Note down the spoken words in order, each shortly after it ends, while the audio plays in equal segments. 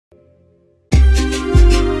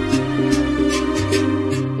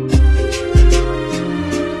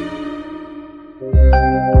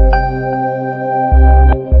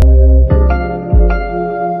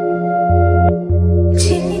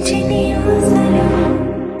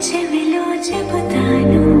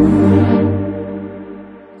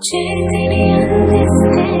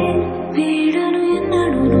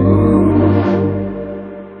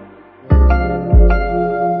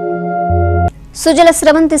సుజల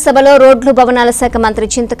స్రవంతి సభలో రోడ్లు భవనాల శాఖ మంత్రి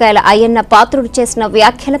చింతకాయల అయ్యన్న పాత్రుడు చేసిన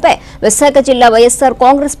వ్యాఖ్యలపై విశాఖ జిల్లా వైఎస్ఆర్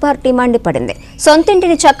కాంగ్రెస్ పార్టీ మండిపడింది.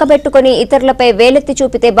 సొంతింటిని చక్కబెట్టుకుని ఇతరులపై వేలెత్తి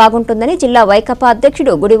చూపితే బాగుంటుందని జిల్లా వైకాపా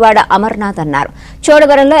అధ్యక్షుడు గుడివాడ అమర్నాథ్ అన్నారు.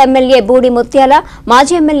 చోడవరంలో ఎమ్మెల్యే బూడి ముత్యాల,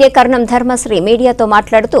 మాజీ ఎమ్మెల్యే కర్ణం ధర్మశ్రీ మీడియాతో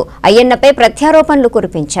మాట్లాడుతూ అయ్యన్నపై ప్రత్యారోపణలు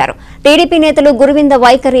కురిపించారు. టీడీపీ నేతలు గురువింద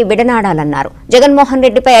వైఖరి విడనాడాలన్నారు. జగన్మోహన్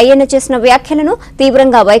రెడ్డిపై అయ్యన్న చేసిన వ్యాఖ్యలను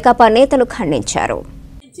తీవ్రంగా వైకాపా నేతలు ఖండించారు.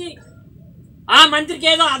 ఆ మంత్రికి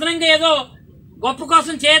ఏదో అదనంగా ఏదో గొప్ప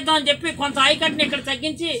కోసం చేద్దాం అని చెప్పి కొంత ఐకట్ని ఇక్కడ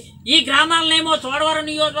తగ్గించి ఈ గ్రామాలనేమో చోడవరం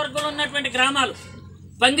నియోజకవర్గంలో ఉన్నటువంటి గ్రామాలు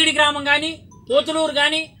పంగిడి గ్రామం కానీ, పోతులూరు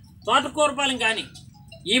కానీ, తోటకూరపాలెం కానీ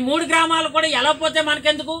ఈ 3 గ్రామాలు కూడా ఎలా పోతే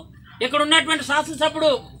మనకెందుకు? ఇక్కడ ఉన్నటువంటి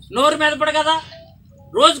శాసనసభ్యుడు నోరు మెదపడు కదా,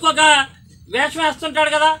 రోజుకొక వేషం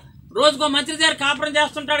వేస్తుంటాడు కదా, రోజుకో మంత్రి దగ్గర కాపురం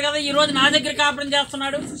చేస్తుంటాడు కదా, ఈ రోజు నా దగ్గర కాపురం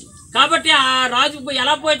చేస్తున్నాడు. కాబట్టి ఆ రాజు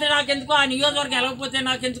ఎలా పోతే నాకెందుకు, ఆ నియోజకవర్గం ఎలా పోతే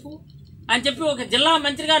నాకెందుకు అని చెప్పి ఒక జిల్లా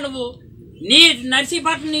మంత్రిగా నువ్వు నీ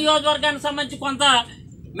నర్సీపట్నం నియోజకవర్గానికి సంబంధించి కొంత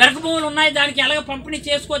మెరక భూములు ఉన్నాయి, దానికి ఎలాగ పంపిణీ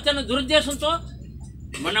చేసుకోవచ్చన్న దురుద్దేశంతో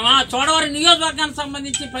మనం ఆ చోడవరం నియోజకవర్గానికి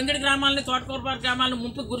సంబంధించి పంగిడి గ్రామాలని, తోటకూరపాలెం గ్రామాలను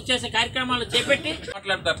ముంపుకు గురి చేసే కార్యక్రమాలు చేపట్టి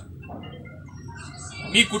మాట్లాడతారు.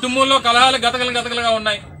 మీ కుటుంబంలో కలహాలు గతగలుగా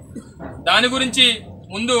ఉన్నాయి. దాని గురించి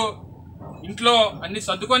ముందు ఇంట్లో అన్ని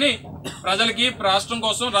సర్దుకొని ప్రజలకి, రాష్ట్రం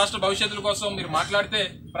కోసం, రాష్ట్ర భవిష్యత్తుల కోసం మీరు మాట్లాడితే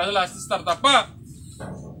ప్రజలు ఆశిస్తారు తప్ప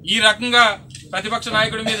ఈ రకంగా ప్రతిపక్ష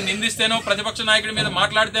నాయకుడి మీద నిందిస్తేనో, ప్రతిపక్ష నాయకుడి మీద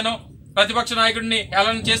మాట్లాడితేనో, ప్రతిపక్ష నాయకుడిని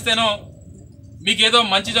హేళన చేస్తేనో మీకేదో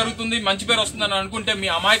మంచి జరుగుతుంది, మంచి పేరు వస్తుందని అనుకుంటే మీ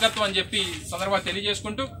అమాయకత్వం అని చెప్పి సందర్భంగా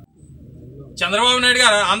తెలియజేసుకుంటూ, చంద్రబాబు నాయుడు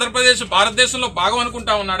గారు ఆంధ్రప్రదేశ్ భారతదేశంలో భాగం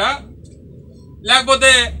అనుకుంటా ఉన్నాడా,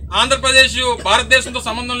 లేకపోతే ఆంధ్రప్రదేశ్ భారతదేశంతో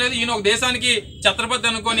సంబంధం లేదు, ఈయన ఒక దేశానికి ఛత్రపతి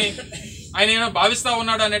అనుకొని ఆయన ఏమైనా భావిస్తా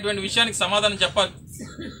ఉన్నాడు అనేటువంటి విషయానికి సమాధానం చెప్పాలి.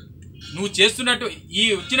 నువ్వు చేస్తున్నట్టు ఈ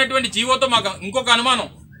వచ్చినటువంటి జీవోతో మాకు ఇంకొక అనుమానం,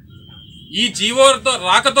 ఈ జీవోతో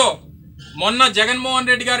రాకతో మొన్న జగన్మోహన్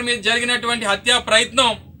రెడ్డి గారి మీద జరిగినటువంటి హత్యా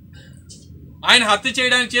ప్రయత్నం, ఆయన హత్య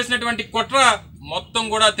చేయడానికి చేసినటువంటి కుట్ర మొత్తం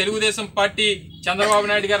కూడా తెలుగుదేశం పార్టీ చంద్రబాబు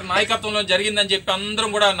నాయుడు గారి నాయకత్వంలో జరిగిందని చెప్పి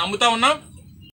అందరం కూడా నమ్ముతా ఉన్నాం.